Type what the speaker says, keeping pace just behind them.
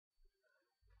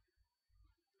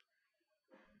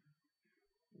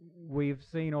we've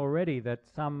seen already that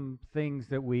some things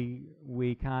that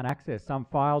we can't access, some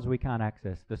files we can't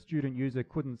access. The student user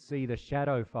couldn't see the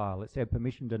shadow file. It said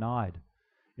permission denied.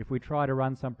 If we try to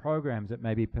run some programs, it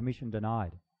may be permission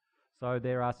denied. So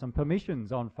there are some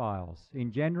permissions on files.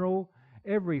 In general,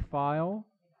 every file,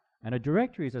 and a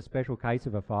directory is a special case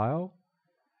of a file,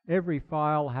 every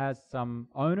file has some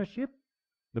ownership,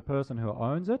 the person who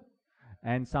owns it,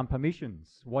 and some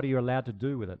permissions. What are you allowed to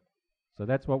do with it? So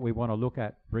that's what we want to look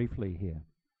at briefly here.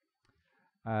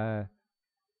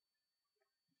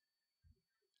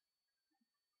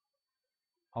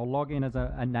 I'll log in as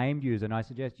a named user, and I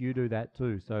suggest you do that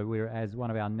too. So we're as one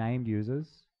of our named users.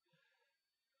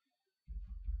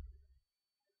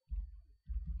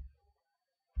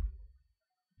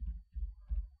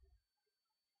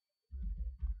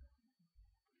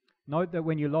 Note that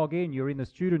when you log in, you're in the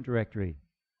student directory.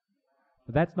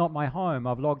 But that's not my home.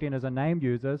 I've logged in as a named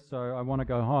user, so I want to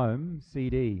go home,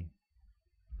 CD.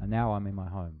 And now I'm in my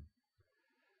home.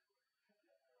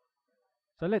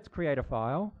 So let's create a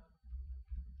file.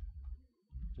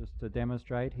 Just to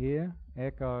demonstrate here,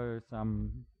 echo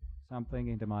something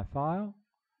into my file.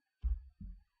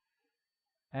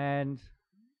 And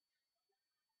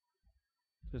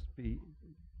just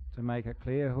to make it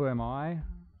clear, who am I?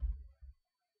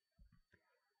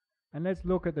 And let's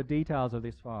look at the details of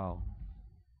this file.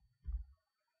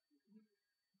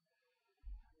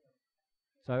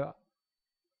 So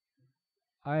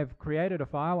I've created a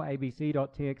file,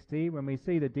 abc.txt. When we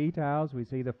see the details, we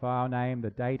see the file name, the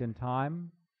date and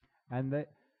time. And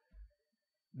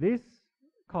this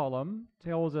column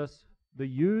tells us the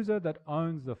user that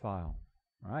owns the file.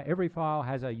 Right? Every file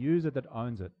has a user that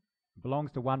owns it. It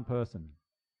belongs to one person.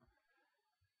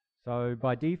 So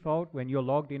by default, when you're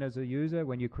logged in as a user,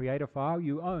 when you create a file,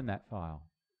 you own that file.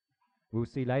 We'll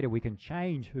see later we can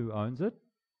change who owns it,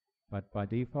 but by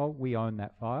default, we own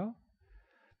that file.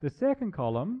 The second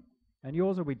column, and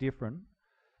yours will be different,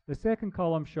 the second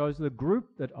column shows the group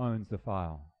that owns the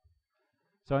file.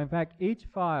 So in fact, each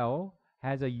file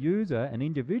has a user, an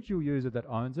individual user that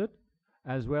owns it,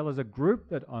 as well as a group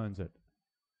that owns it.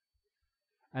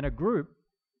 And a group,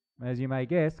 as you may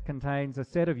guess, contains a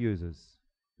set of users,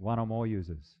 one or more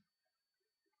users.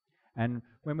 And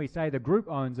when we say the group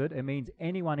owns it, it means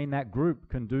anyone in that group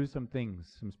can do some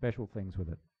things, some special things with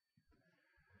it.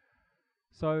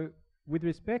 So with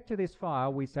respect to this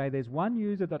file, we say there's one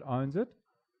user that owns it,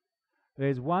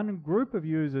 there's one group of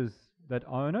users that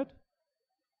own it,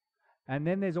 and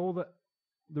then there's all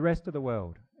the rest of the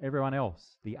world, everyone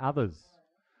else, the others.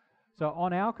 So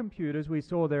on our computers, we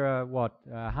saw there are,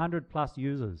 100 plus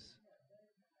users.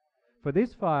 For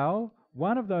this file,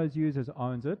 one of those users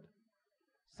owns it.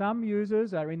 Some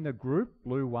users are in the group,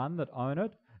 blue one, that own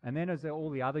it, and then there's all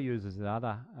the other users, the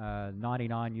other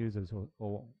 99 users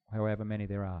or however many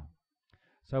there are.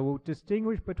 So we'll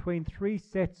distinguish between three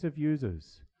sets of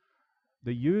users: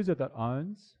 the user that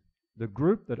owns, the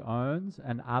group that owns,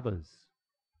 and others.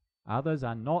 Others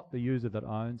are not the user that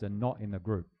owns and not in the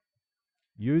group.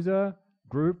 User,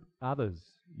 group, others,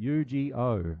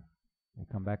 UGO. We'll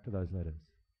come back to those letters.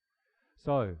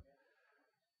 So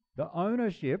the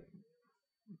ownership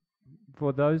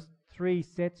for those three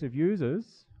sets of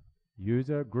users,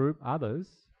 user, group, others,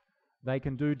 they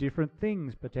can do different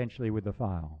things potentially with the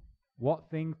file. What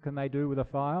things can they do with a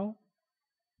file?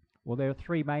 Well, there are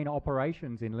three main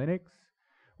operations in Linux.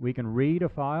 We can read a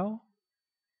file,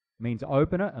 means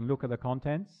open it and look at the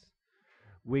contents.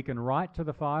 We can write to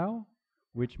the file,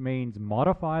 which means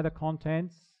modify the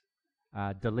contents,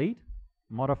 delete.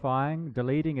 Modifying,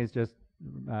 deleting is just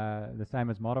the same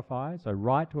as modify. So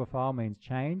write to a file means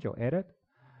change or edit.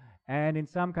 And in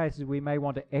some cases, we may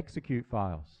want to execute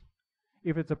files.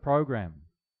 If it's a program,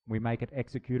 we make it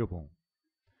executable.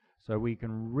 So we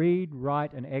can read,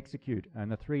 write, and execute.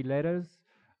 And the three letters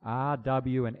R,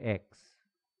 W, and X.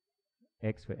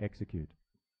 X for execute.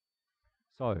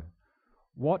 So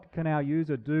what can our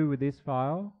user do with this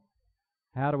file?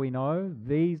 How do we know?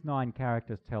 These 9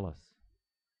 characters tell us.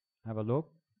 Have a look.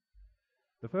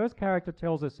 The first character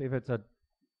tells us if it's a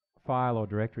file or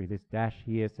directory. This dash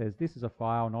here says this is a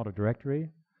file, not a directory.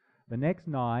 The next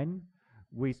 9,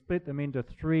 we split them into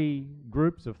 3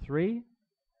 groups of 3.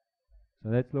 So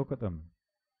let's look at them.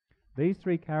 These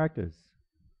 3 characters.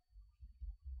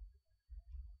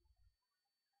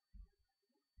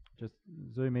 Just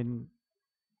zoom in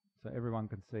so everyone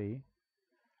can see.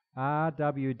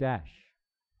 RW dash.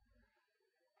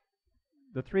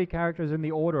 The 3 characters in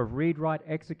the order of read, write,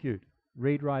 execute.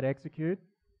 Read, write, execute.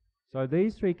 So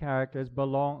these 3 characters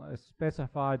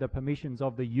specify the permissions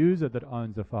of the user that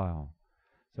owns the file.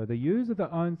 So the user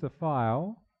that owns the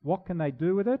file, what can they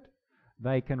do with it?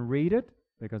 They can read it,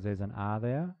 because there's an R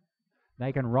there.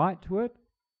 They can write to it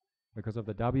because of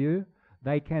the W.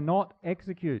 They cannot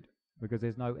execute because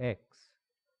there's no X.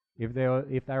 If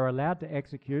they're allowed to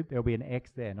execute, there'll be an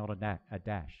X there, not a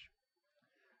dash.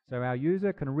 So our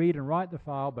user can read and write the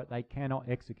file, but they cannot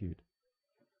execute.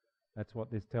 That's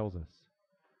what this tells us.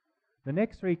 The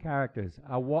next three characters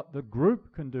are what the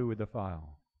group can do with the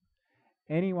file.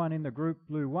 Anyone in the group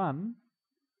blue1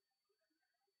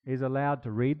 is allowed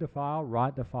to read the file,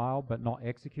 write the file, but not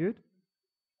execute.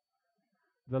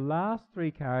 The last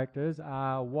three characters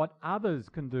are what others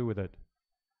can do with it.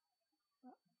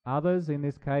 Others, in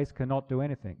this case, cannot do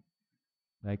anything.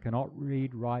 They cannot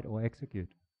read, write, or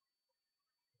execute.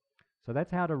 So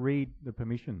that's how to read the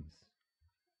permissions.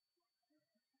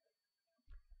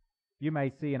 You may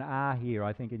see an R here,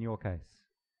 I think, in your case,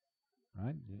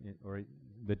 right? Or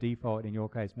the default in your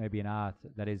case may be an R,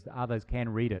 that is, others can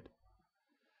read it.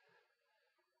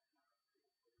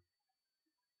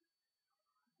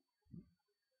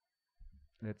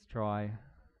 Let's try,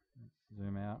 let's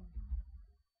zoom out.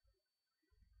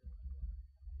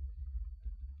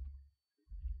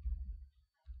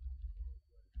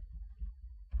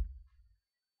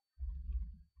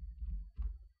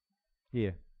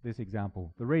 Here, this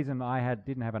example. The reason I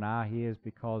didn't have an R here is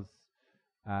because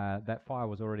that file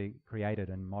was already created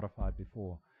and modified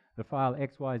before. The file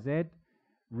XYZ,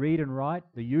 read and write,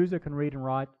 the user can read and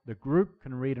write, the group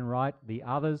can read and write, the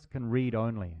others can read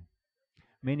only.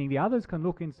 Meaning the others can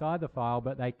look inside the file,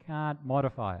 but they can't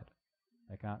modify it.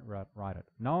 They can't write it.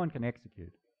 No one can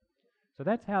execute. So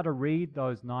that's how to read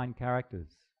those 9 characters.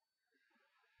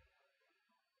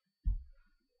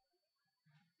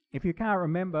 If you can't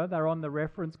remember, they're on the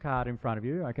reference card in front of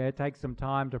you. Okay, it takes some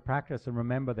time to practice and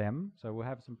remember them, so we'll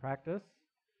have some practice.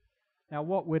 Now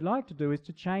what we'd like to do is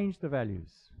to change the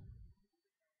values.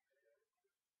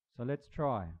 So let's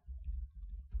try.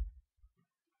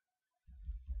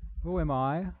 Who am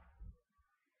I?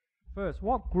 First,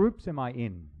 what groups am I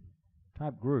in?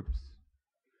 Type groups.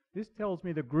 This tells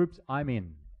me the groups I'm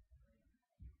in.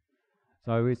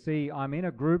 So we see I'm in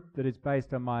a group that is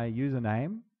based on my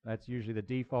username. That's usually the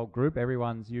default group.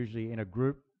 Everyone's usually in a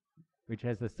group which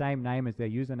has the same name as their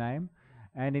username.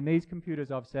 And in these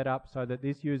computers I've set up so that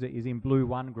this user is in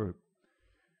blue1 group.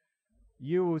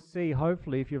 You will see,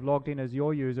 hopefully, if you've logged in as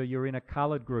your user, you're in a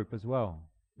colored group as well.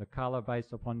 The color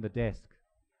based upon the desk.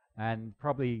 And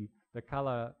probably the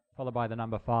color followed by the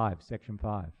number 5, section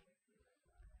 5.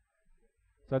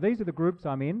 So these are the groups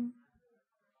I'm in.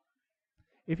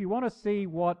 If you want to see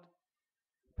what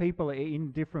people are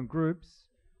in different groups,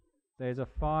 there's a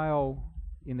file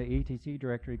in the etc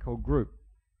directory called group.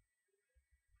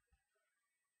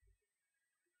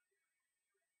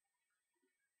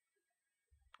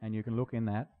 And you can look in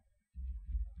that.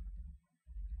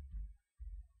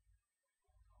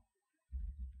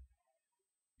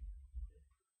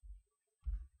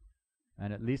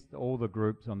 And it lists all the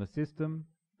groups on the system.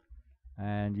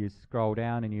 And you scroll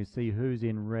down and you see who's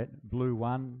in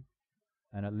blue1,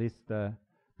 and it lists the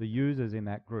users in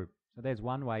that group. So there's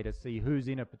one way to see who's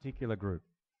in a particular group.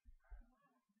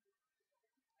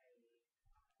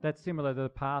 That's similar to the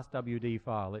passwd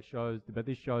file. It shows, but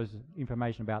this shows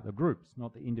information about the groups,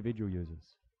 not the individual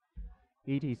users.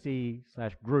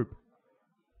 etc/group.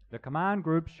 The command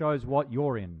group shows what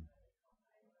you're in.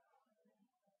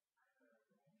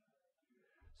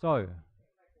 So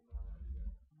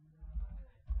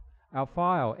our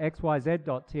file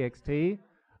xyz.txt,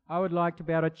 I would like to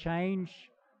be able to change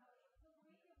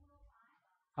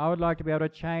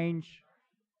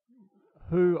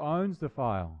who owns the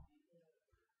file.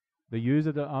 The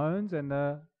user that owns and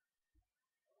the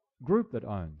group that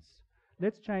owns.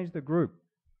 Let's change the group.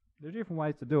 There are different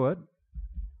ways to do it.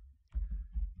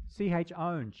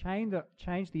 chown,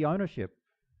 change the ownership.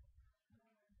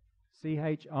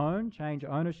 chown, change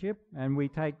ownership, and we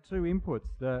take 2 inputs,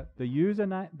 the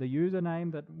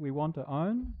username that we want to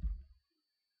own,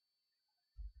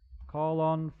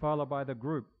 colon, followed by the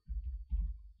group.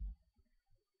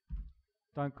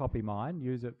 Don't copy mine,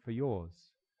 use it for yours.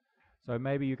 So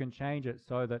maybe you can change it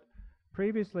so that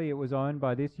previously it was owned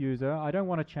by this user. I don't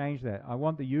want to change that. I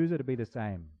want the user to be the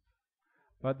same.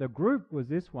 But the group was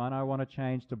this one. I want to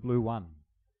change to blue1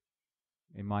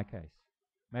 in my case.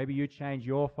 Maybe you change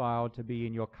your file to be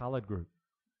in your colored group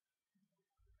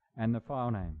and the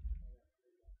file name.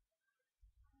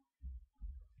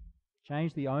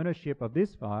 Change the ownership of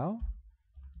this file.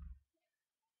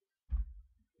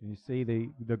 You see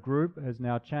the group has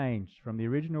now changed from the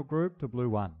original group to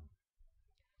blue1.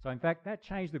 So in fact, that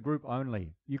changed the group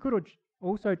only. You could have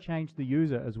also changed the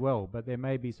user as well, but there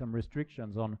may be some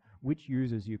restrictions on which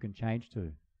users you can change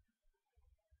to.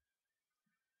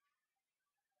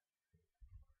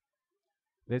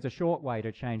 There's a short way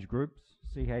to change groups,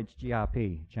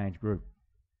 chgrp, change group.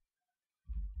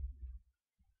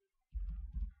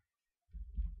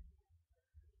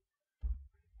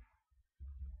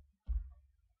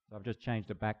 So I've just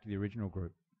changed it back to the original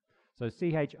group. So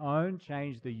chown,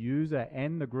 change the user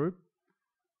and the group.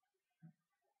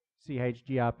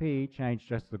 chgrp, change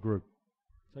just the group.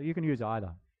 So you can use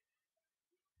either.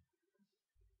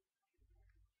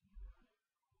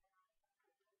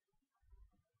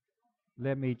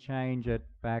 Let me change it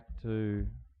back to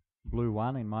blue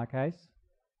 1 in my case.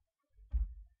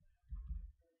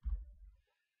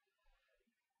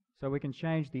 So we can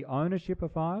change the ownership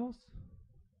of files.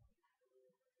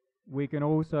 We can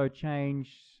also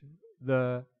change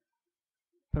the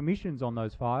permissions on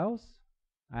those files,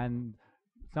 and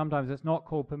sometimes it's not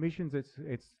called permissions,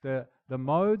 it's the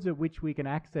modes at which we can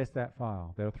access that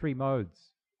file. There are 3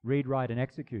 modes: read, write, and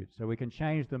execute. So we can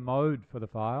change the mode for the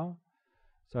file.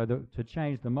 So to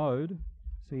change the mode,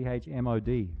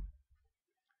 chmod,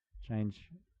 change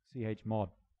chmod.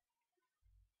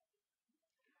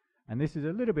 And this is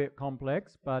a little bit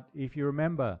complex, but if you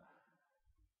remember,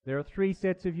 there are 3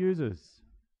 sets of users.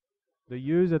 The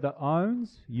user that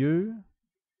owns, U,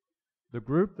 the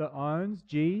group that owns,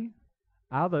 G,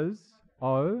 others,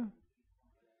 O,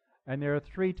 and there are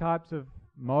 3 types of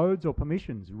modes or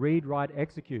permissions: read, write,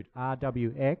 execute,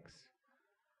 RWX.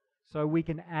 So we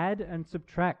can add and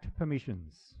subtract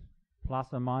permissions,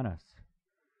 plus and minus.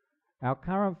 Our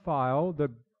current file,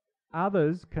 the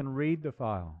others can read the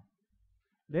file.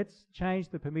 Let's change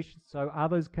the permissions so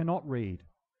others cannot read.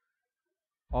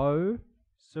 O,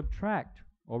 subtract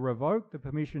or revoke the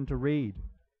permission to read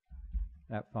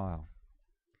that file.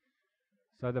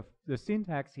 So the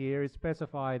syntax here is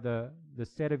specify the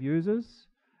set of users,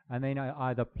 and then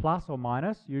either plus or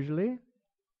minus, usually.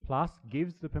 Plus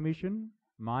gives the permission,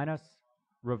 minus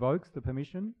revokes the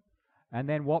permission, and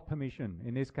then what permission?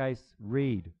 In this case,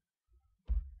 read.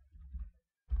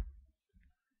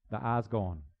 The R's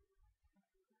gone.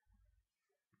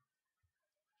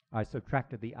 I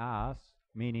subtracted the R's,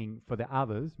 meaning for the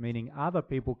others, meaning other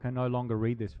people can no longer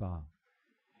read this file.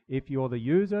 If you're the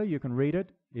user, you can read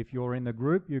it. If you're in the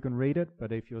group, you can read it.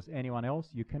 But if you're anyone else,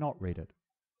 you cannot read it.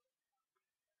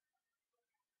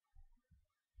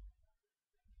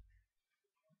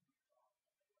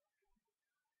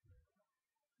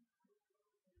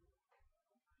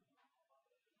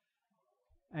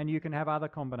 And you can have other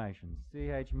combinations.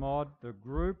 chmod, the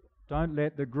group, don't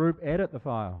let the group edit the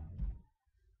file.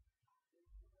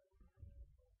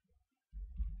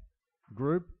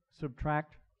 Group,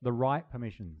 subtract the write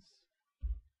permissions.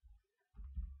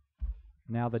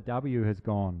 Now the W has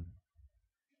gone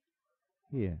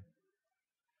here.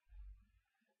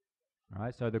 All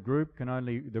right, so the group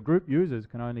users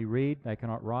can only read, they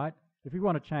cannot write. If you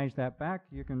want to change that back,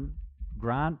 you can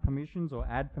grant permissions or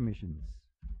add permissions.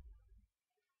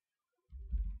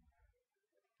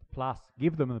 Plus,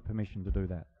 give them the permission to do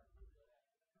that.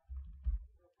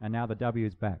 And now the W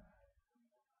is back.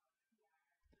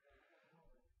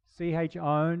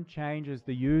 chown changes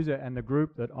the user and the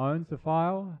group that owns the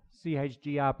file.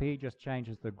 chgrp just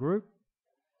changes the group.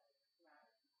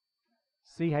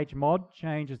 chmod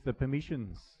changes the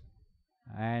permissions.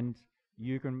 And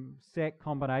you can set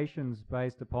combinations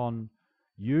based upon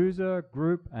user,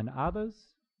 group, and others.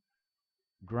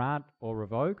 Grant or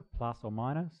revoke, plus or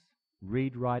minus.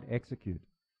 Read, write, execute.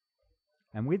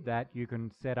 And with that, you can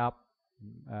set up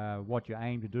what you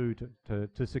aim to do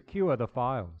to secure the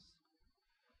files.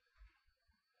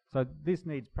 So this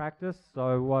needs practice.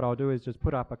 So what I'll do is just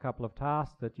put up a couple of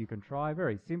tasks that you can try,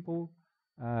 very simple,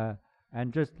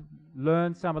 and just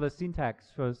learn some of the syntax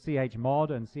for chmod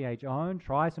and chown.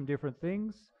 Try some different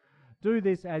things. Do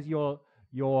this as your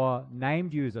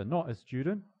named user, not a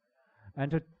student,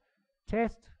 and to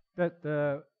test that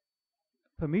the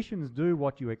permissions do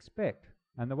what you expect.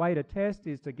 And the way to test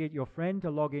is to get your friend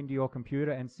to log into your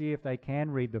computer and see if they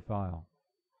can read the file.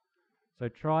 So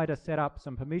try to set up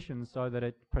some permissions so that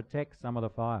it protects some of the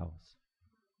files.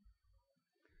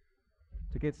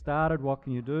 To get started, what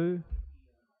can you do?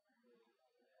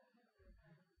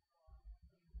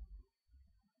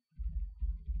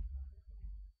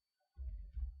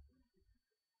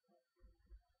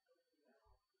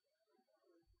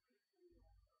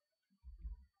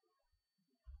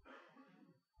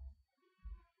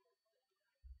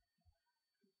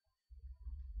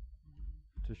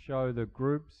 To show the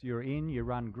groups you're in, you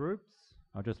run groups.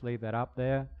 I'll just leave that up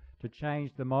there. To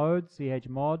change the mode,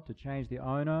 chmod. To change the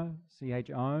owner,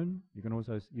 chown. You can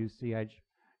also use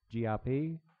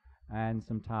chgrp. And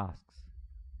some tasks.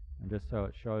 And just so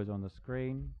it shows on the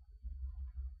screen.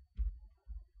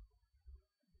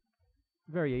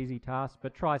 Very easy task,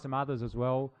 but try some others as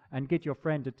well and get your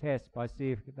friend to test by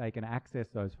see if they can access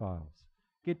those files.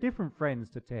 Get different friends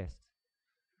to test.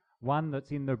 One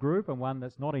that's in the group and one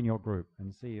that's not in your group,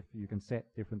 and see if you can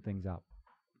set different things up.